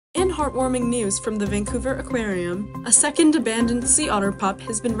heartwarming news from the Vancouver Aquarium. A second abandoned sea otter pup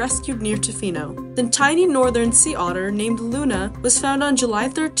has been rescued near Tofino. The tiny northern sea otter, named Luna, was found on July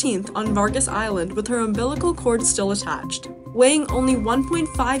 13th on Vargas Island with her umbilical cord still attached. Weighing only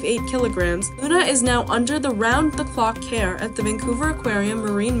 1.58 kilograms, Luna is now under the round-the-clock care at the Vancouver Aquarium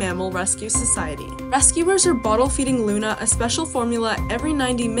Marine Mammal Rescue Society. Rescuers are bottle-feeding Luna a special formula every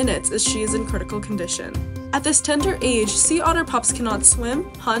 90 minutes as she is in critical condition. At this tender age, sea otter pups cannot swim,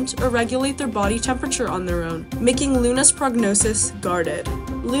 hunt, or regulate their body temperature on their own, making Luna's prognosis guarded.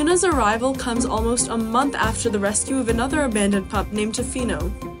 Luna's arrival comes almost a month after the rescue of another abandoned pup named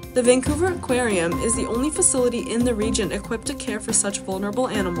Tofino. The Vancouver Aquarium is the only facility in the region equipped to care for such vulnerable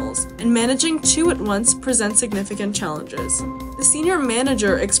animals, and managing two at once presents significant challenges. The senior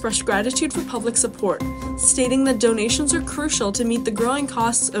manager expressed gratitude for public support, stating that donations are crucial to meet the growing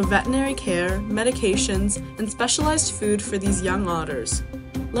costs of veterinary care, medications, and specialized food for these young otters.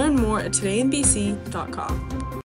 Learn more at todayinbc.com.